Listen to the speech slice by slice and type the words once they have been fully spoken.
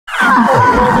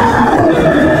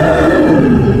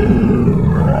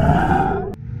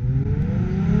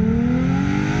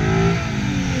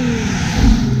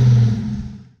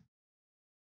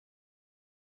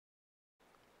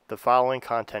The following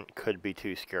content could be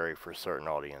too scary for a certain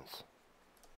audience.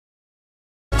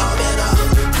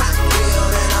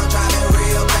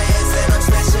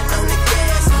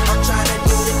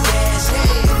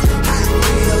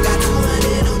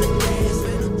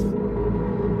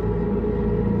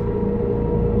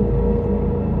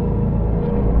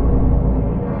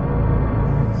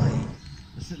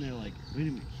 I'm sitting there like, wait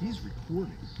a minute, he's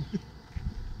recording.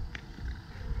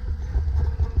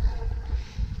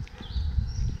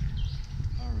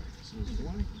 So there's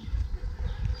one.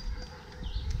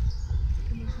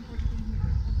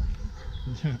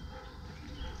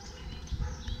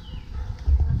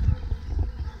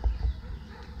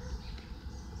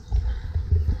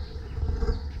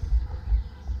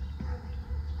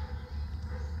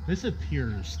 This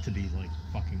appears to be like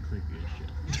fucking creepy as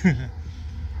shit. I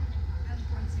was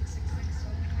born 666, so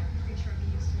I'm pretty sure I'd be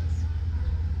used to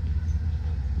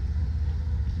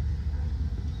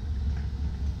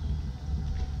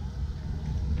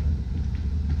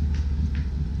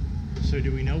this. So do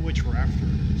we know which rafter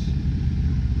it is?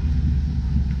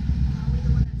 Probably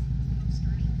the one that's most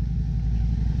sturdy.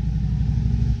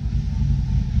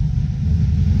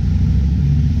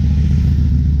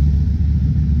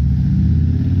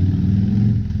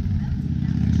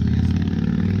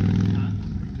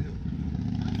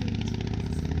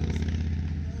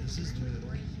 This is the middle.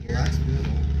 Right here. Well, that's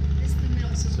middle. This is the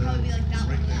middle, so it's probably be like that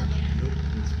right one. there. Yeah. Nope,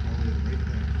 it's probably right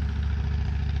there.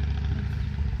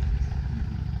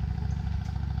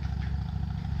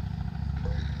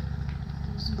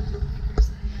 Those are the papers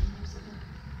that I had most of them.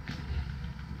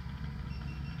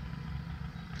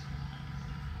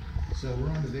 So we're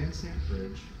on the Sant Cover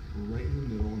Bridge. We're right in the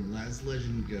middle, and as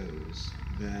legend goes,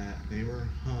 that they were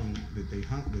hung,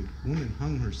 the woman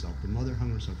hung herself, the mother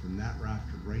hung herself from that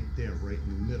rafter right there, right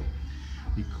in the middle.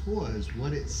 Because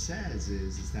what it says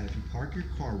is that if you park your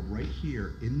car right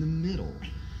here in the middle,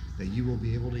 that you will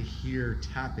be able to hear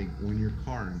tapping on your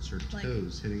car and her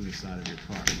toes hitting the side of your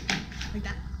car. Like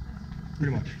that?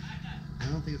 Pretty much. I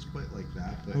don't think it's quite like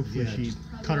that, but Hopefully yeah, she just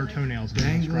cut her toenails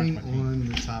dangling and scratched my on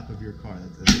the top of your car.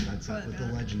 That's what the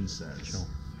legend says. Sure.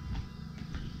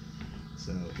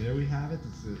 So there we have it.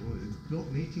 It's built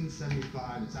in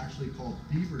 1875. It's actually called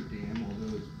Beaver Dam,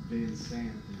 although it's Van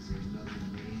Sant is another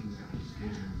name that was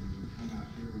given. When you come out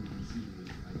here, we can see the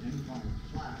identifying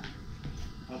plaque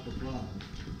up above.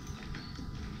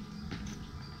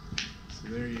 So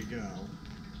there you go.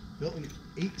 Built in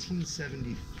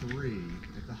 1873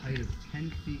 at the height of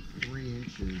 10 feet 3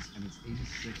 inches, and it's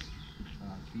 86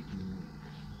 feet in the middle.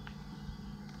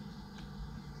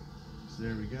 So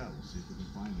there we go. We'll see if we can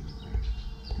find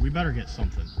anything. We better get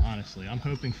something, honestly. I'm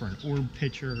hoping for an orb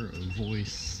picture, a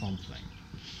voice, something.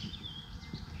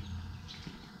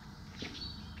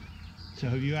 So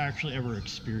have you actually ever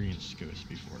experienced ghosts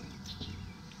before?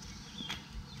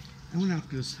 I went out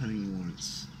ghost hunting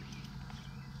once.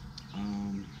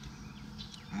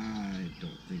 I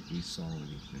don't think we saw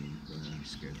anything, but I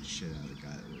scared the shit out of the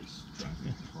guy that was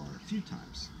driving the car a few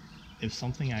times. If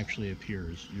something actually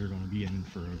appears, you're going to be in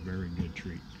for a very good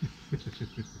treat.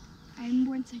 I'm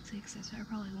born 666, so I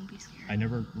probably won't be scared. I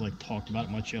never like talked about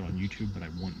it much yet on YouTube, but I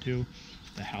want to.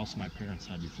 The house my parents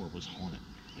had before was haunted,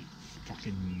 like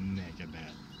fucking mega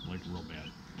bad, like real bad.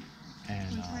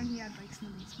 And One time he had bikes in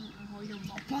the basement, and all your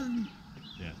bum.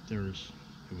 yeah,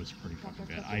 it was pretty fucking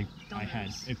bad. I had,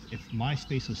 if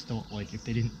MySpace was still, like, if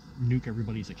they didn't nuke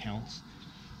everybody's accounts,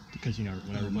 because, you know,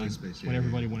 when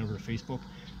everybody went over to Facebook,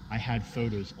 I had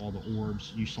photos, all the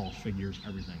orbs, you saw figures,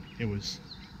 everything. It was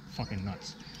fucking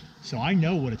nuts. So I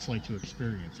know what it's like to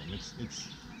experience them.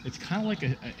 It's kind of like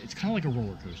a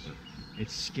roller coaster.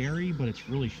 It's scary, but it's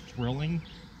really thrilling.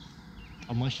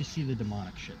 Unless you see the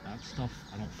demonic shit, that stuff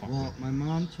I don't fuck with. Well, my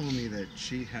mom told me that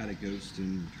she had a ghost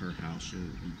in her house,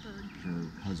 her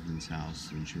husband's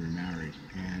house, when she were married,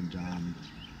 and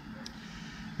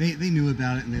they knew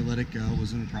about it and they let it go. It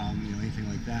wasn't a problem, you know, anything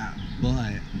like that.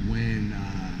 But when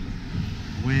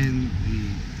the,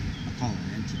 I call it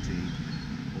an entity,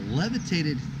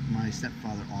 levitated my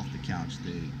stepfather off the couch,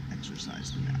 they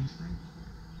exorcised him out.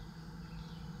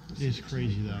 It is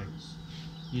crazy though.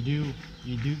 You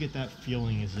do get that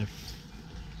feeling as if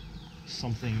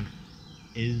something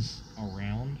is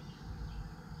around,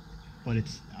 but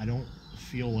I don't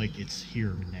feel like it's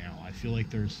here now. I feel like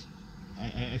there's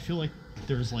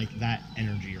like that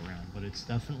energy around, but it's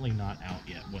definitely not out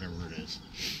yet, whatever it is.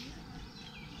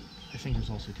 I think there's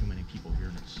also too many people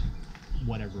hearing this.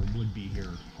 whatever would be here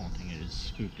haunting it is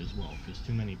spooked as well, because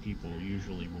too many people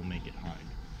usually will make it hide.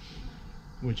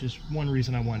 Which is one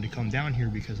reason I wanted to come down here,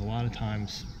 because a lot of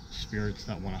times spirits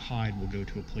that want to hide will go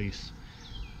to a place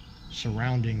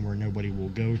surrounding where nobody will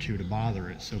go to bother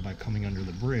it. So by coming under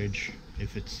the bridge,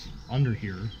 if it's under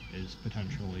here, is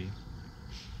potentially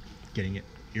getting it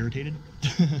irritated.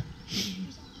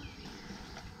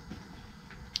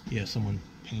 Yeah, someone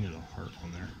painted a heart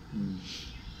on there.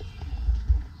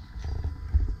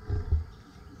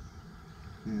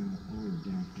 And while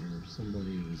we're down here,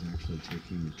 somebody was actually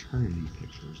taking maternity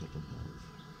pictures up above.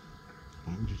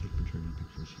 Why would you take maternity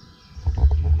pictures here?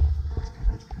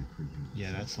 That's kind of creepy.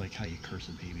 Yeah, that's like how you curse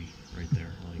a baby right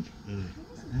there. Like, ugh.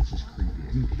 That's just creepy.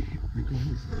 I mean,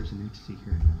 regardless if there's an entity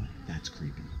here or not, that's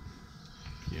creepy.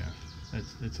 Yeah,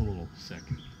 it's a little sick.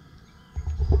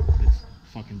 It's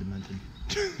fucking demented.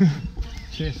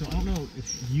 So I don't know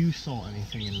if you saw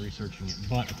anything in researching it,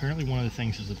 but apparently one of the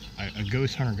things is a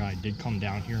ghost hunter guy did come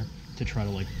down here to try to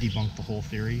like debunk the whole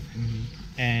theory.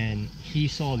 And he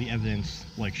saw the evidence,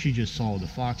 like she just saw the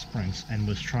fox prints, and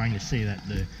was trying to say that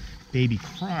the baby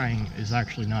crying is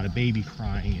actually not a baby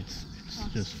crying, it's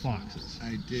just foxes.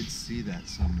 I did see that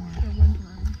somewhere. They're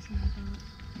whimpering, something like that.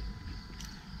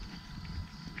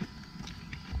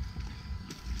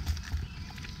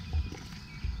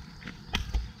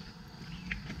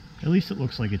 At least it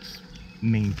looks like it's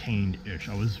maintained-ish.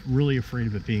 I was really afraid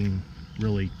of it being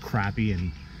really crappy,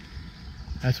 and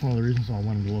that's one of the reasons I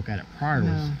wanted to look at it prior.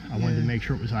 Was I wanted to make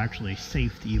sure it was actually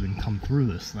safe to even come through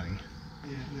this thing.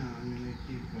 Yeah, no, I mean, they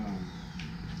keep,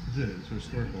 it's a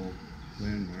historical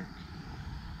landmark.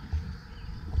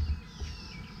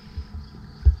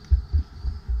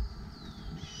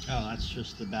 Oh, that's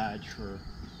just the badge for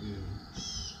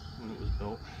when it was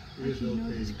built. It was built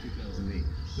in 2008.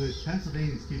 So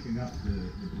Pennsylvania's keeping up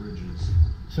the bridges.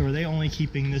 So are they only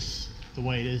keeping this the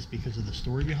way it is because of the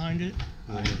story behind it?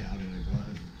 I doubt it,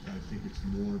 but I think it's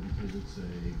more because it's a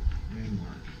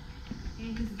landmark.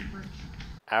 And because it's a bridge.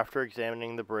 After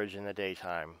examining the bridge in the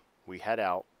daytime, we head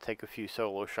out, take a few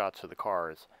solo shots of the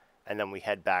cars, and then we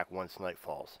head back once night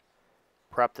falls.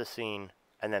 Prep the scene,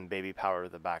 and then baby powder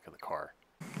the back of the car.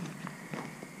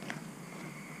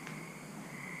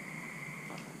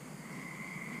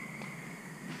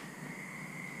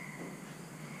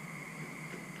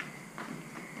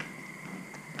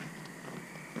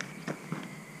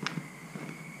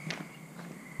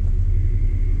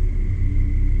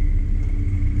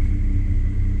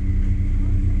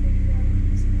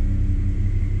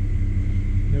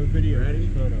 Video. Ready?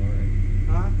 Photo, right?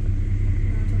 Huh?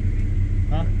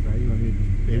 Huh? Right, you want me to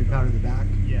baby powder the back?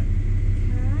 Yeah.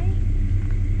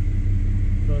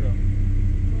 Photo.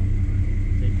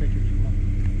 Take pictures. Come on.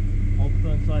 Hold the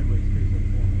phone sideways. Face like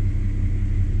forward.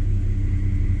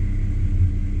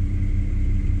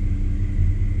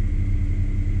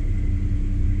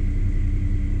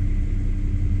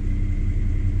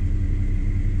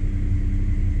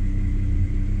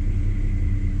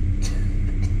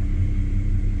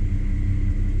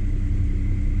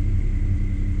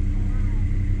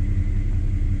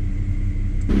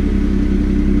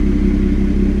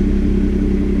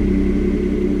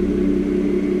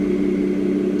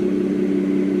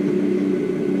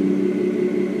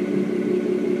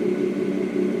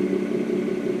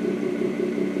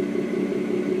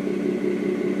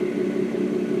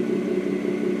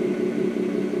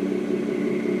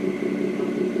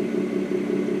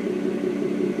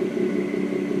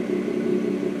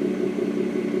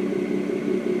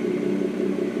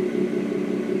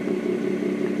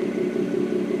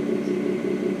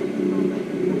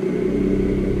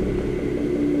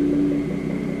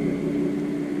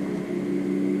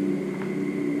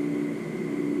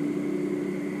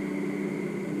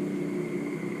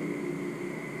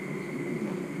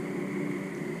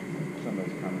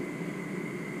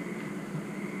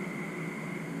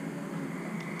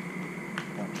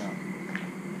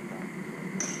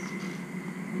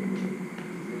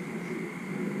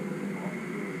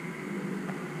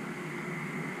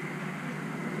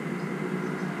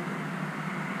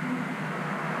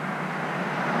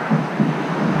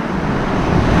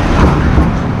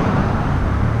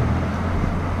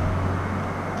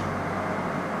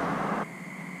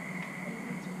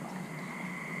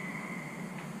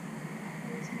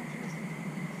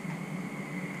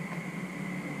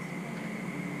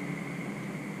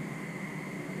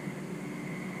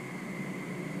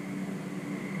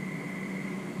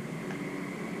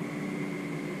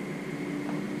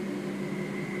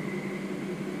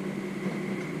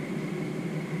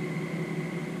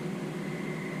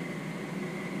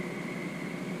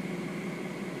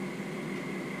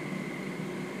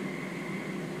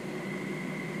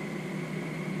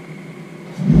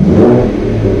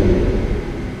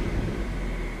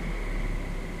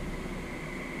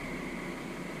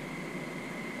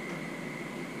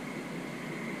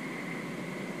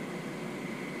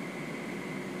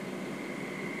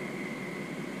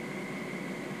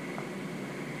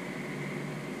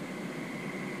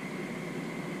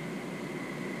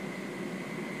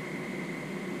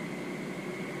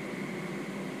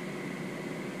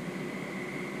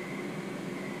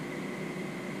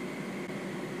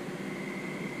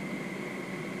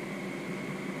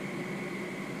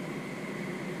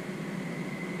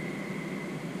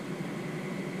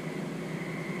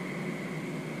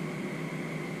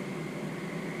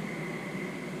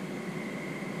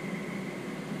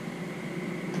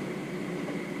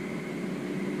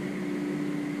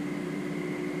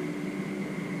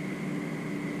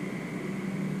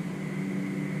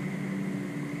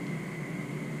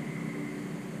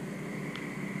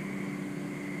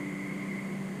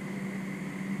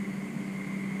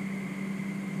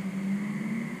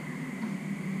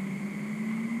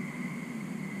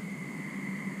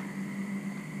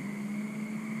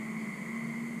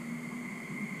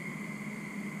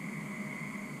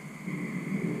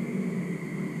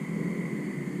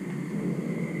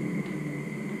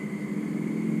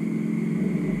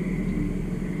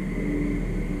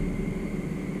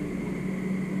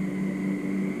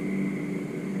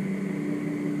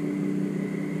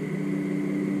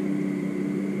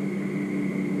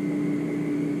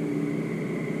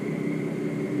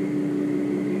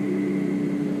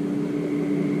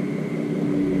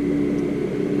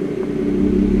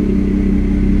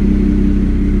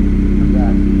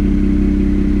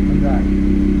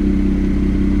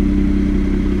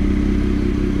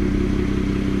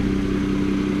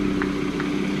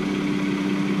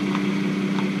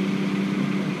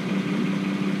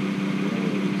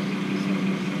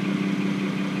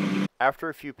 After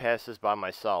a few passes by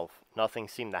myself, nothing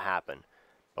seemed to happen.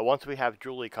 But once we have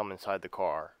Julie come inside the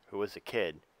car, who was a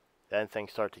kid, then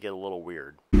things start to get a little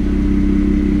weird. Good?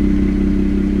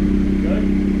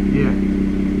 Yeah.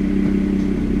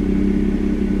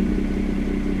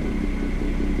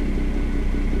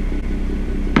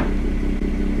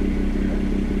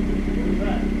 What was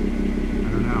that? I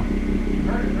don't know. You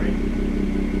heard it, right?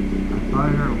 I thought I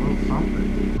heard a little something.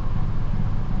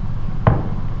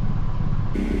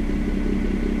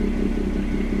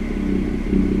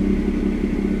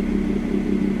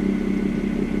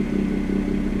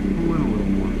 Pull in a little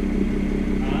more.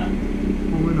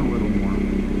 Pull in a little more.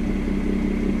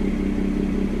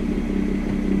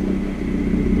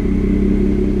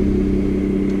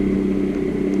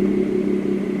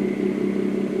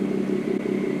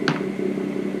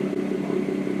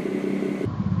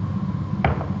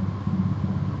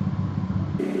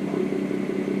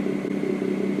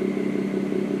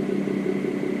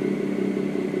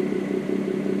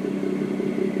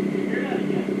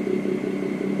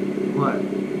 What?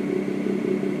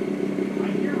 I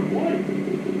hear wood.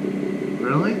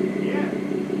 Really? Yeah.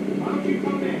 Why don't you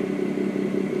come in?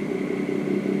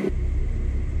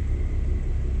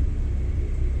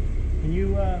 Can you,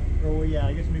 yeah,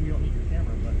 I guess maybe you don't need your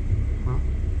camera, but Huh?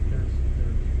 there's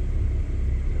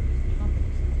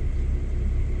popping sounds.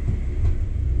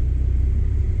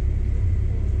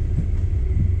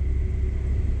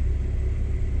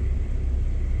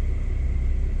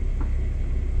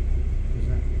 Is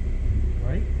that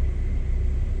right?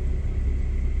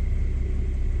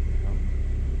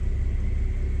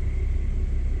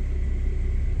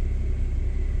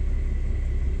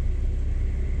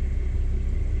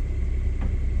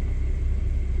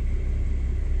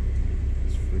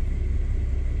 It's freaky.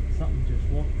 Something just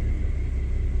walked near you.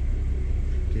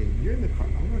 Okay, you're in the car.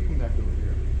 I'm gonna come back over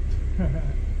here.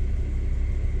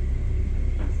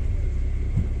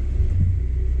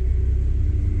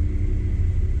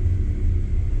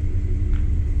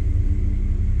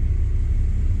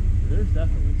 There's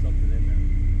definitely something in there.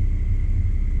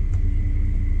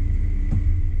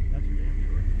 That's for damn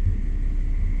sure.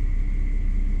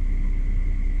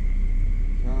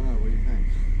 I don't know. What do you think?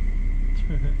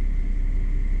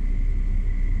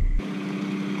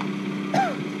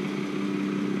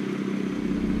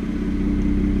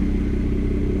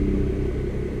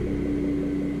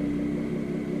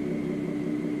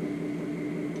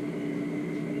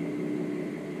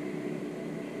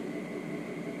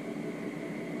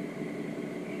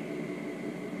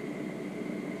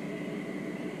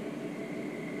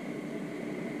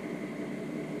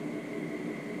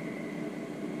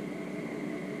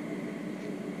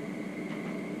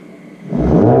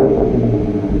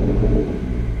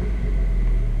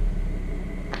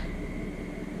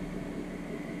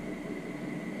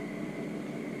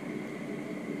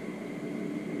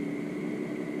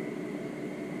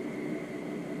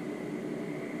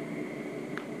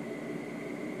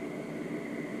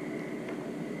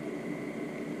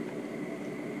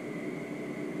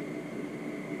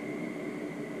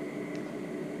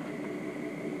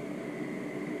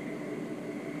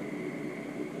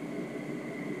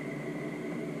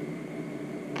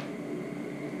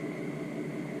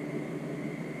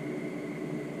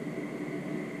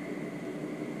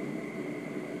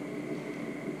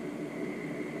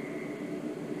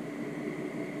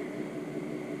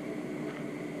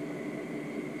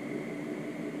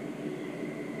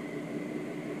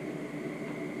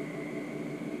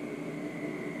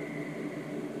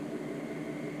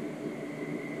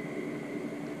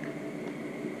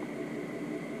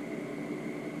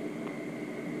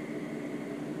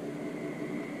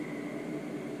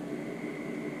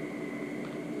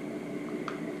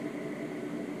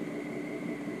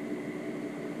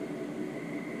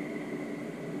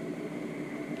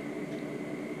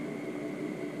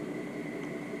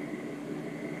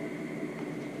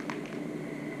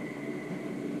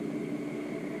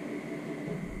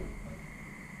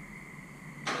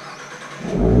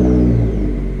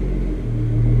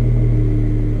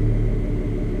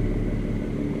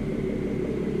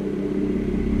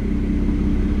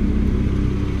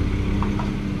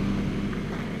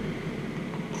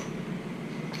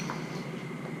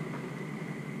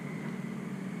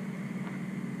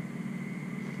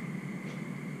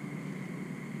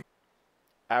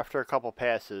 After a couple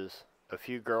passes, a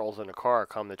few girls in a car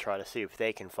come to try to see if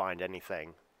they can find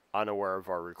anything, unaware of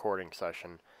our recording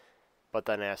session, but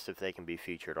then asked if they can be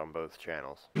featured on both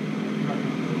channels.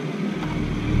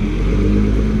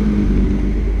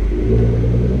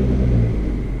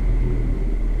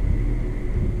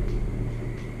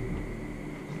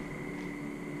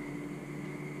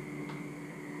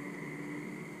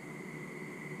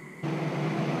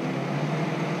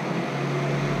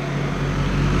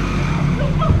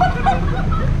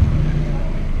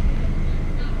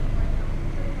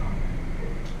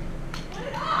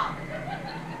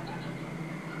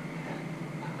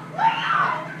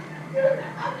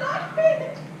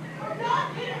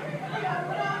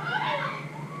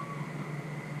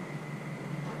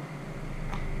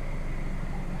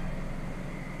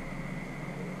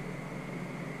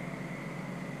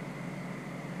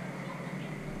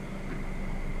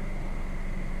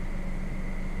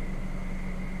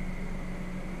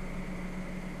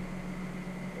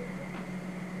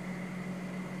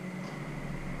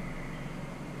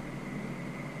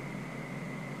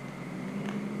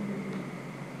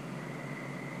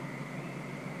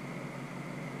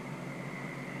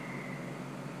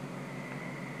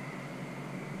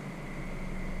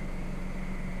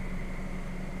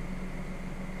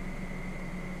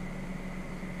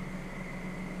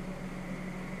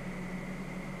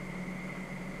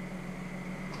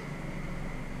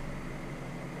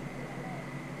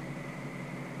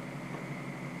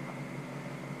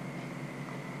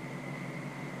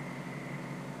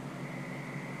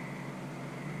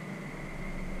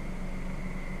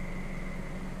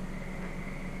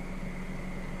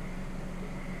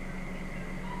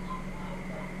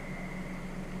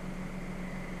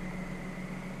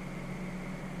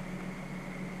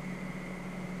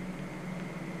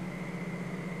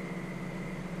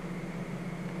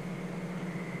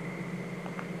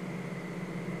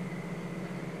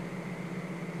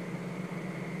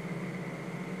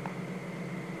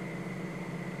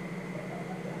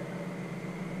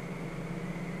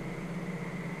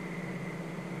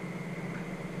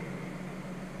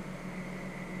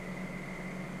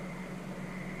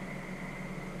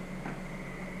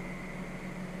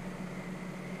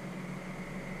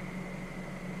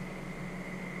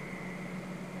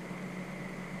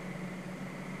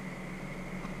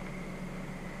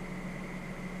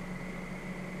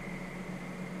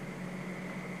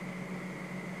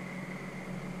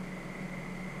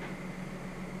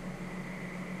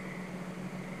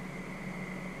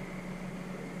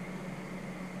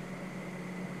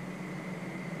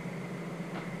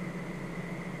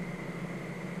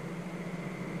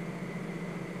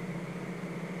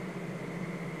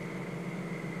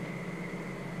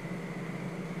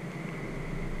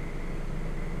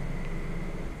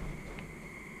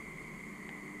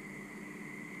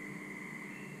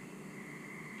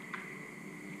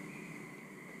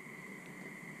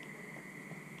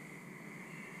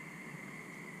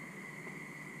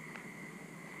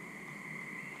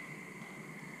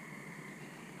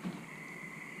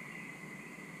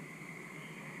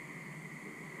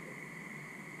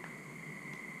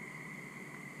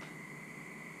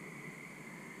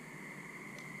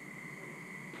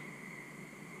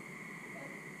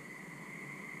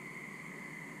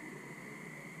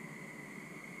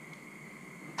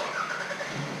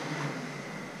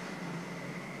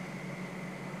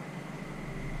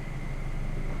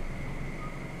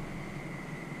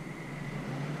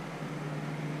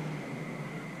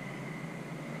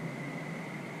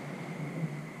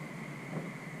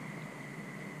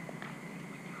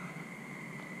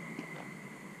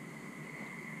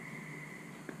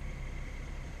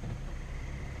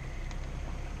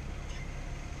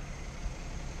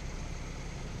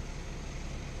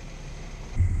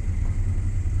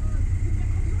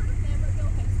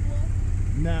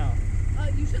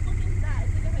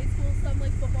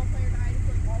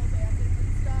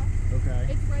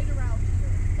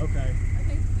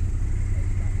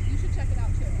 check it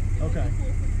out too. It would be Okay. cool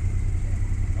for you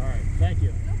to All right. Thank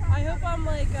you. No problem. I hope I'm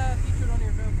like featured on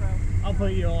your GoPro. I'll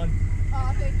put you on.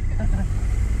 Oh, thank you.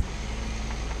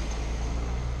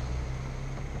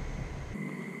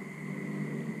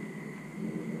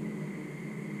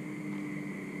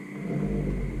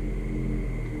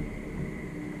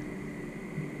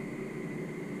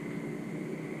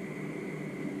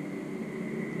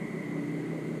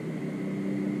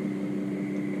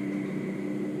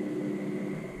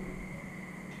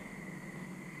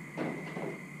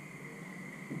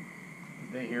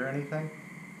 Did they hear anything?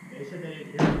 They said they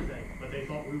didn't hear anything, but they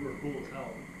thought we were cool as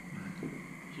hell.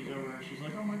 She's over. She's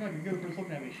like, "Oh my God, your GoPro's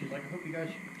looking at me." She's like, "I hope you guys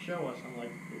show us." I'm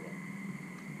like, "Cool."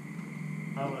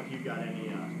 I don't know if you got any.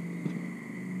 No,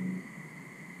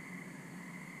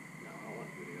 I don't want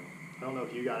video. I don't know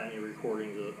if you got any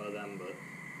recordings of them, but.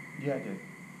 Yeah, I did.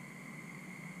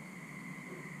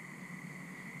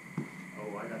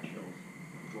 Oh, I got chills.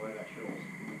 Boy, I got chills.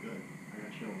 Good. I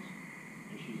got chills.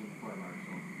 And she's in the car by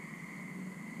herself.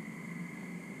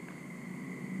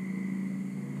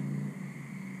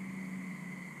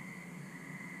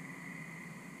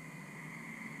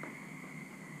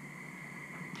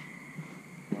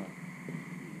 What?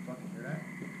 You fucking hear that?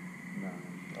 No,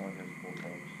 all it has full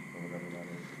tubs or whatever that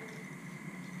is.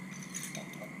 Oh,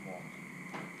 fucking walk.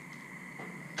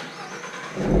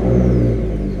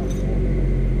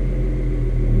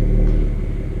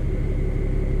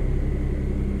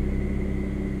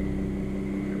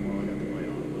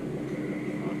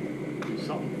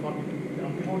 Something fucking,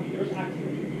 I'm telling you, there's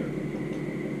activity here.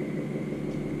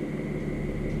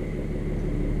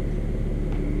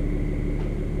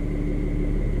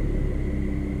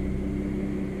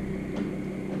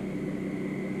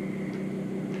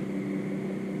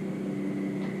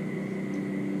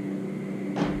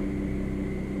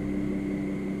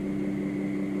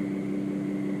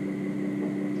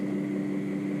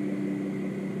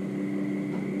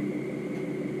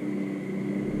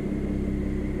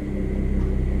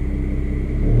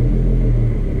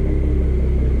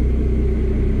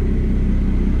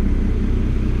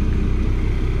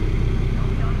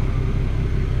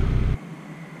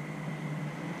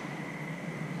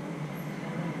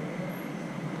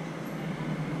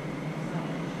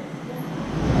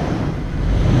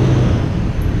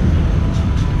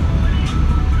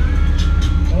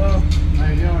 Hello, how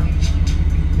you doing?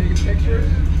 Taking pictures?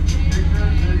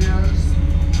 Pictures, videos.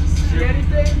 See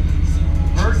anything?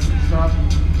 Birds and stuff.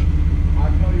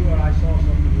 I'll tell you what, I saw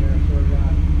something here, I swear to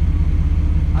God.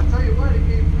 I'll tell you what, it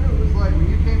came through, it was like, when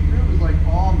you came through, it was like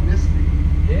all misty.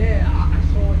 Yeah, I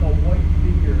saw like a white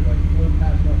figure like float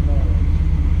past my car.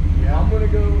 Yeah. I'm gonna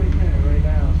go in there right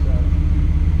now, so. I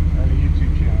have a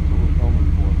YouTube channel, that's what we're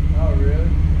filming for. Oh, really?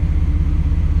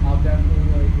 I'll definitely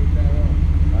like look that up.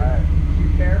 Alright. Do you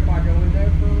care if I go in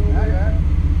there for a little bit? Yeah.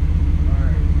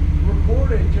 Alright.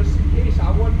 Record it just in case.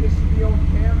 I want this to be on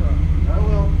camera. I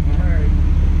will. Alright.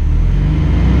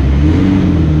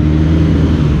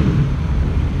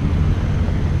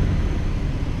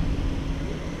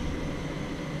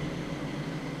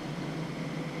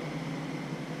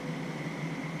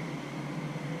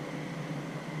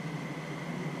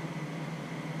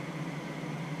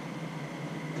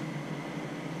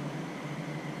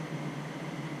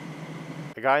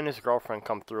 A guy and his girlfriend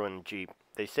come through in a Jeep.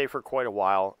 They stay for quite a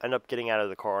while, end up getting out of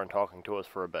the car and talking to us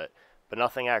for a bit, but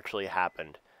nothing actually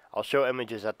happened. I'll show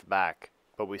images at the back,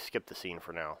 but we skip the scene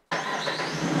for now.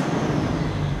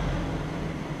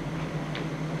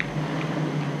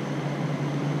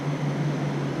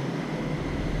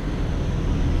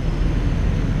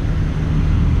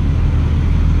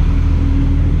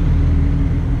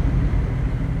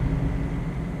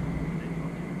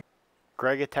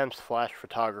 Greg attempts flash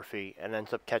photography and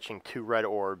ends up catching 2 red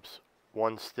orbs,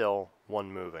 one still,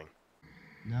 one moving.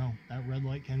 No, that red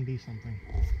light can be something.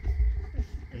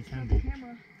 It's can not be. the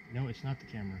camera. No, it's not the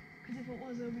camera. Because if it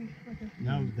was, it would be like a...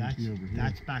 No, it could be over here.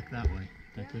 that's back that way.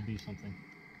 That Yeah. could be something.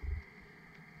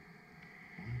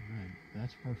 All right,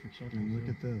 that's perfect circle. And look too.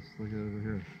 at this, look at it over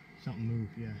here. Something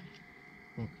moved, yeah.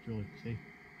 Look, Julie,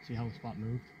 see how the spot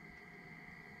moved?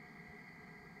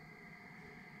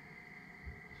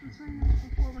 I was saying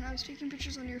that before, when I was taking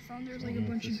pictures on your phone, there was like a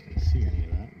bunch of... can see any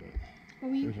of that, but What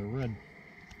were you... there's a red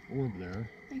orb there.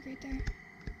 Like right there.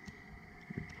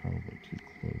 You're probably too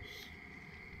close.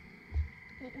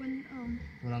 But when,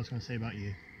 What I was going to say about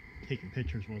you taking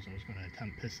pictures was I was going to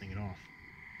attempt pissing it off.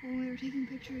 when we were taking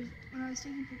pictures, when I was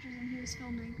taking pictures and he was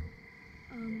filming,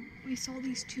 we saw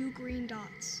these 2 green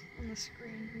dots on the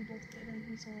screen. We both did, and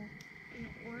he saw an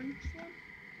orange one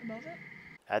above it.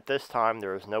 At this time,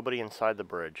 there is nobody inside the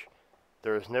bridge.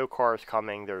 There is no cars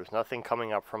coming, there is nothing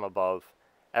coming up from above,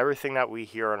 Everything that we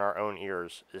hear in our own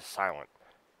ears is silent,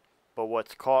 but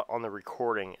what's caught on the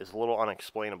recording is a little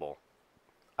unexplainable.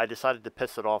 I decided to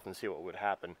piss it off and see what would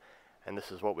happen, and this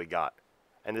is what we got.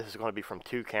 And this is going to be from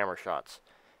 2 camera shots.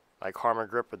 My Karma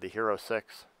grip with the Hero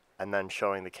 6, and then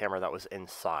showing the camera that was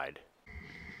inside.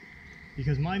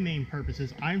 Because my main purpose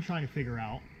is I'm trying to figure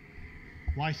out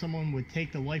why someone would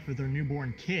take the life of their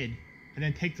newborn kid and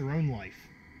then take their own life.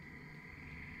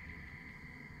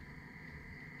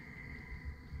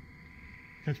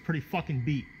 That's pretty fucking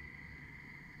beat.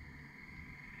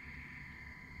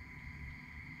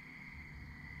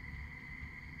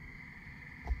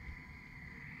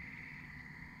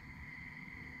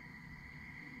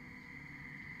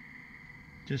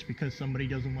 Just because somebody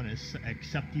doesn't want to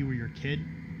accept you or your kid.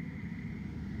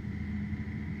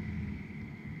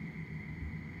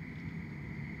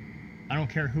 I don't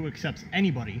care who accepts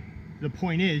anybody. The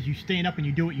point is, you stand up and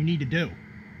you do what you need to do.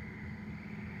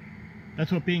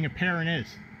 That's what being a parent is.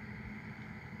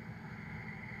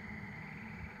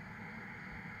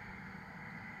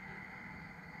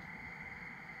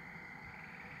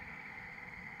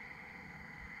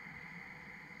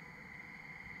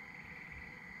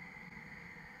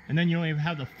 And then you don't even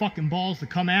have the fucking balls to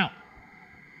come out.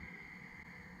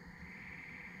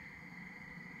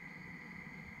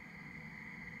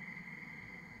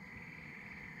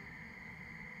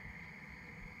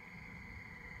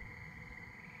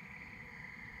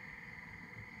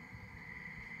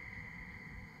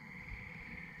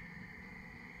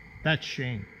 That's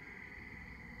shame.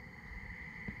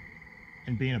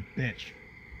 And being a bitch.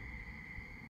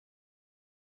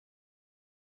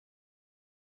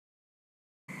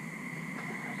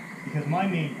 Because my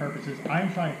main purpose is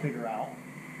I'm trying to figure out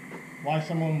why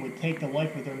someone would take the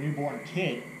life of their newborn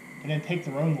kid and then take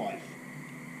their own life.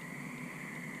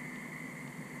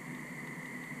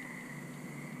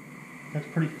 That's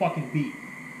pretty fucking beat.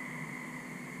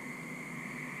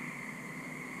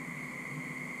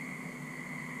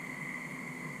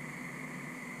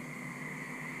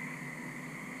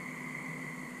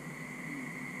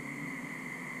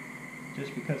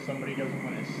 Just because somebody doesn't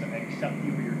want to accept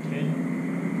you or your kid.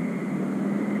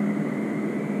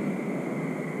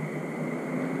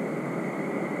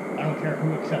 I don't care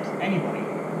who accepts anybody.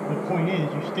 The point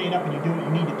is, you stand up and you do what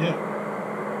you need to do.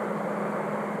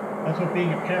 That's what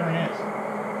being a parent is.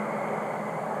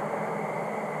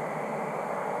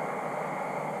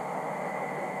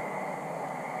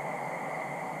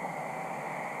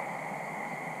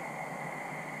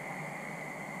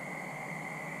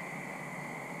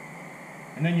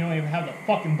 And then you don't even have the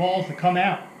fucking balls to come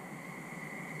out.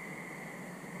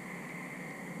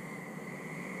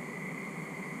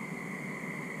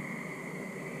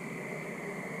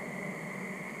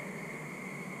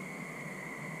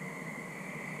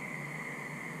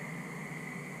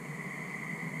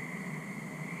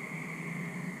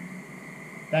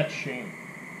 That's shame.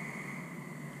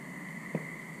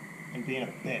 And being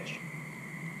a bitch.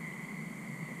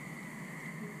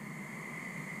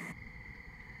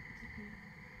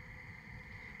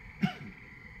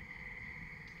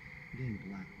 Getting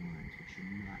black lines, which should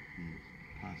not be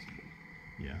possible.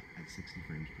 Yeah. At 60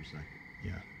 frames per second.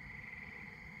 Yeah.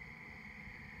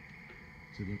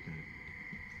 So look at it.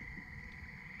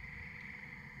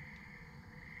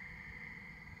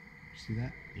 See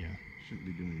that? Yeah. Shouldn't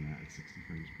be doing that at 60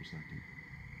 frames per second.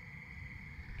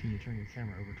 Can you turn your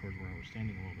camera over towards where I was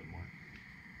standing a little bit more?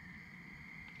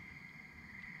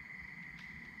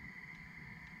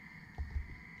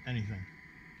 Anything.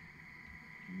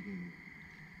 I'm getting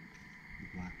the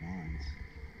black lines.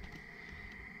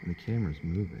 And the camera's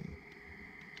moving.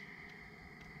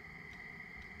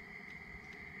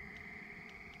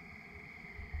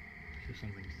 So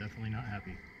something's definitely not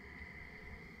happy.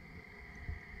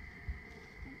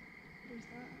 Where's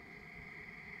that?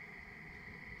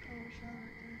 Oh, shot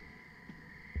right there.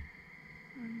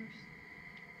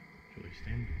 Julie,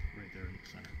 stand right there in the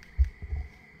center.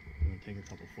 I'm going to take a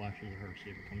couple flashes of her, see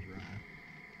if it comes around now.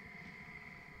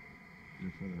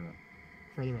 You're further up.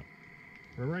 Further up.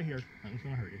 We're right here. Nothing's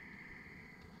going to hurt you.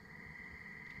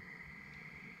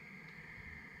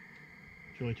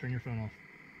 Julie, turn your phone off.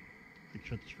 Like,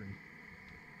 shut the screen.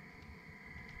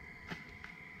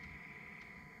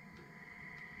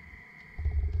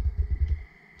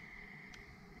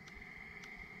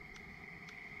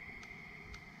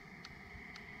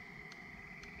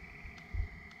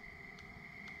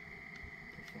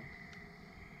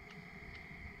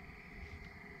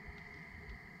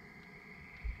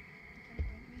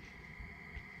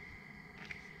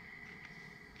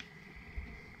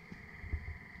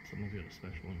 Someone's got a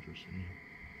special interest in you.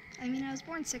 I mean, I was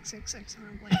born 666 on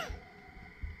a blade.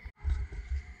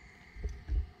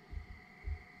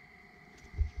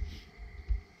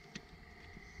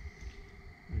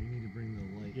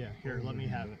 Here, let me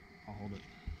have it. I'll hold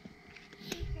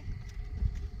it.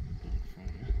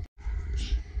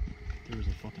 Okay. There was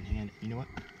a fucking hand. You know what?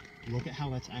 Look at how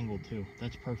that's angled too.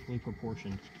 That's perfectly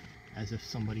proportioned, as if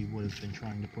somebody would have been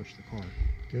trying to push the car.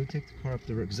 Go take the car up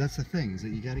the road, because that's the thing, is that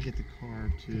you got to get the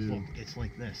car to. Look, it's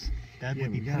like this. That Yeah,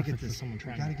 would be we gotta perfect get this. for someone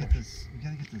trying We gotta to get push. this. We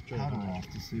gotta get the Really powder touch. off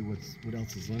to see what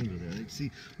else is under there.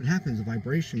 See, what happens? The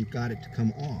vibration got it to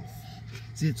come off.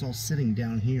 See, it's all sitting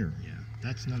down here. Yeah,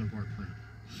 that's none of our print.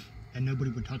 And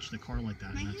nobody would touch the car like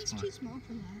that My in that hand's spot. too small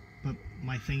for that. But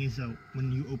my thing is though,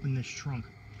 when you open this trunk,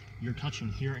 you're touching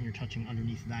here and you're touching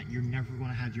underneath that. You're never going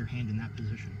to have your hand in that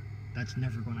position. That's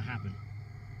never going to happen.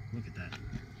 Look at that.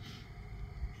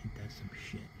 Ain't that some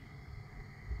shit?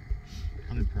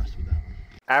 I'm impressed with that one.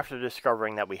 After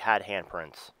discovering that we had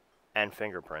handprints and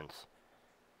fingerprints,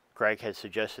 Greg had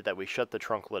suggested that we shut the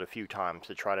trunk lid a few times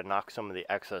to try to knock some of the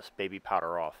excess baby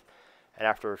powder off, and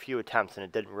after a few attempts and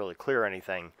it didn't really clear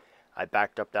anything, I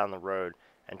backed up down the road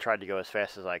and tried to go as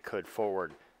fast as I could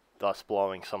forward, thus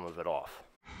blowing some of it off.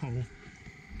 Oh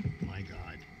my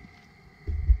god.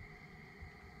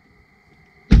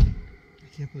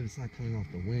 I can't believe it's not coming off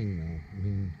the wing, though. I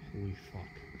mean, Holy fuck.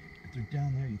 if they're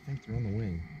down there, you think they're on the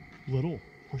wing. Little,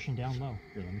 pushing down low.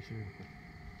 Here, let me see real quick.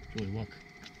 Julie, look.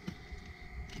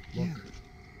 Look. Yeah.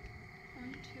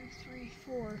 1, 2, 3,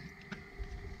 4.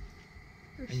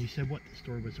 And you said what? The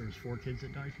story was there was 4 kids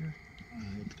that died here? I don't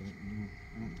know.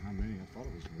 I don't know how many. I thought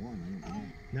it was one. I don't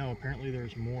know. No, apparently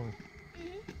there's more.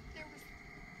 There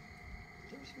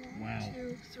was 1, Wow.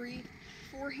 2, 3,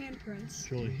 4 handprints.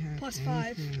 Do we Julie, have Plus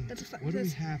 5. anything- That's a What do we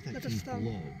have that that's a can thumb.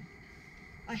 blow?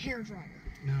 A hair dryer.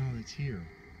 No, it's here.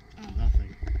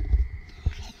 nothing.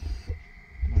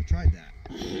 Well, I tried that.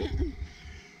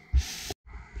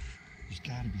 There's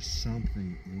got to be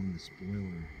something on the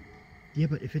spoiler. Yeah,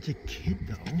 but if it's a kid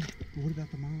though, But what about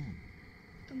the mom?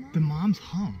 The mom. the mom's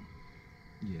hung.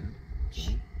 Yeah.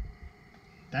 So?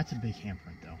 That's a big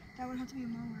handprint though. That would have to be a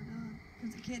mom or a dad.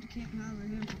 Because the kid can't have a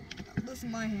hand. This is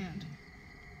my hand.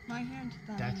 My hand,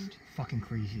 that That's hand. fucking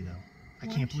crazy though. I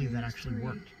 1, can't believe 2, that actually 3.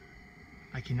 worked.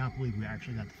 I cannot believe we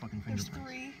actually got the fucking There's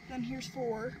fingerprints. 3, then here's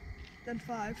 4, then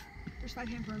 5. There's 5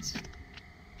 handprints.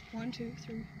 1, 2,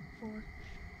 3, 4.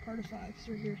 Part of 5 is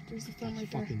right here. There's the thumb That's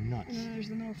right there. fucking nuts. And then there's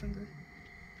the middle finger.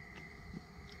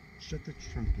 Shut the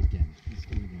trunk again. Let's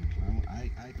do it again.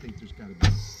 I think there's got to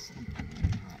be something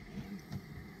on top.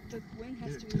 The wing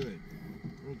has Hit to it be. good.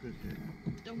 Real good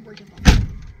hit. Don't break it though.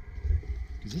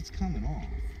 Because it's coming off.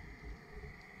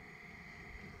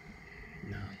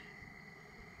 No.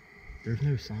 There's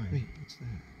no sign. Wait, what's that?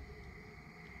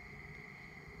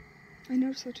 I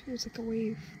noticed that too. It's like a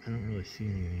wave. I don't really see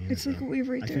anything in It's it, like a though. wave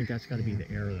right I there. think that's got to be the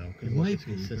air though, It because might it's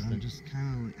be, but I'm consistent. just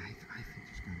kind of. I think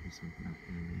there's got to be something up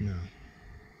there. No.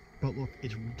 But look,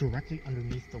 it's directly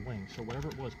underneath the wing. So whatever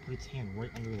it was, put its hand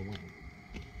right under the wing.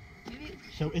 Maybe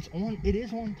So it's on. It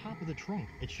is on top of the trunk.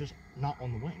 It's just not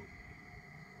on the wing.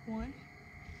 1,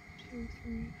 2,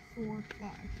 3, 4,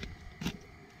 5.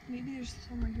 Maybe there's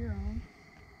some right here on.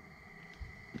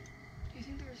 Do you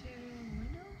think there's anything on the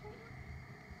window somewhere?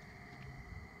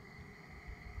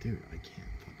 Dude, I can't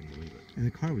fucking believe it. And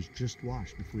the car was just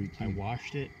washed before you I came.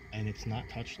 washed it, and it's not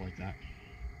touched like that.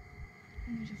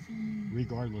 And there's a thumb.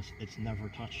 Regardless, it's never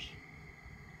touched.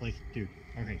 Like, dude,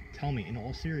 okay, tell me, in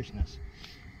all seriousness,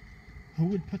 who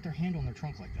would put their hand on their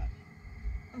trunk like that?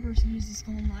 A person who's just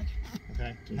going like.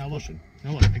 Okay, Just now look, pushing.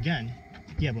 again,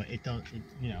 yeah, but it does,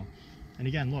 you know, and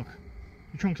again, look,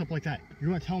 your trunk's up like that. You're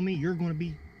gonna tell me you're gonna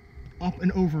be up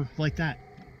and over like that?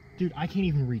 Dude, I can't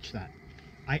even reach that.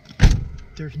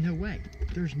 There's no way.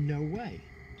 There's no way.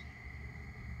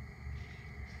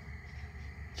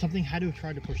 Something had to have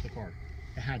tried to push the car.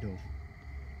 It had to have.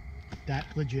 That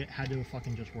legit had to have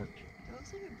fucking just worked. That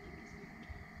looks like a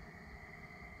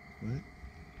What?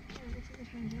 yeah, it looks like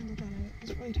a tiny hand. Look at it.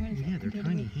 It's really tiny. Yeah, they're compared to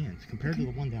tiny the- hands compared to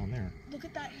the one down there. Look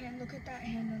at that hand. Look at that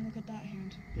hand. And look at that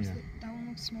hand. Yeah. That one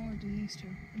looks smaller than these two.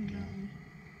 And Yeah. that one.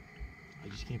 I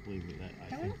just can't believe that. I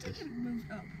That one think looks like this it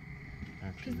moved up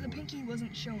actually. because the worked. pinky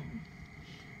wasn't shown.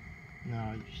 No,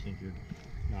 I just think you're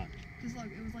not. Because look,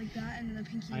 it was like that, and then the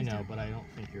pinky. I was know, down. but I don't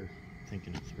think you're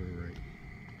thinking it through right.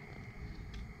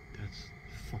 That's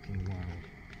fucking wild.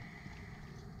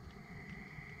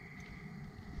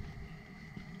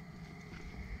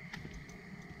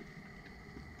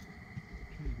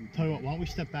 Tell you what, why don't we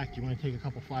step back? Do you want to take a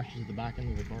couple flashes at the back end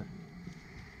of the car?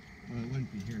 Well, it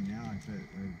wouldn't be here now. I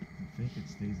think it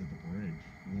stays at the bridge.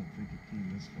 I don't think it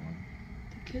came this far.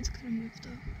 The kids could have moved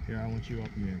up. Here, I want you up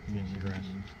Yeah, against the come on, grass.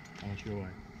 man. I want you away.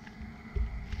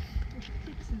 There's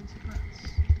pigs in this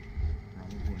grass.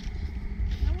 Probably.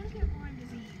 I want to get Lyme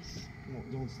disease. Well,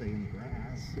 don't stay in the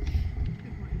grass. Good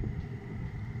point.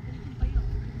 And you can bite on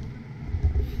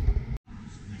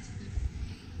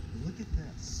Look at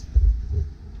this.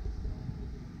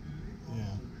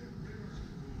 Yeah.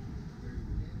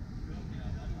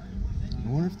 I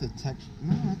wonder if the texture.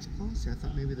 No, that's close. I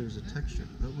thought maybe there was a texture.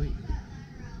 But wait.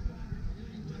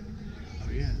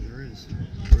 Oh yeah, there is.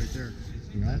 Right there.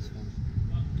 Right? That's one.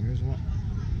 Here's one.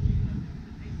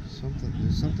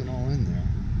 There's something all in there.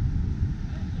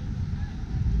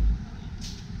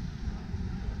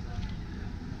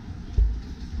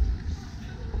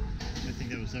 I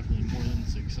think that was definitely more than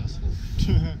successful.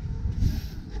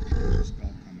 There's a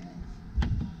skull coming off.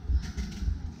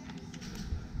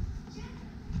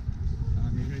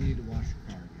 You're gonna need to wash your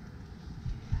car.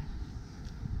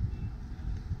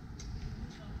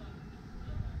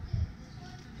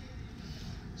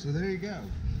 So there you go.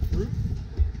 Thru.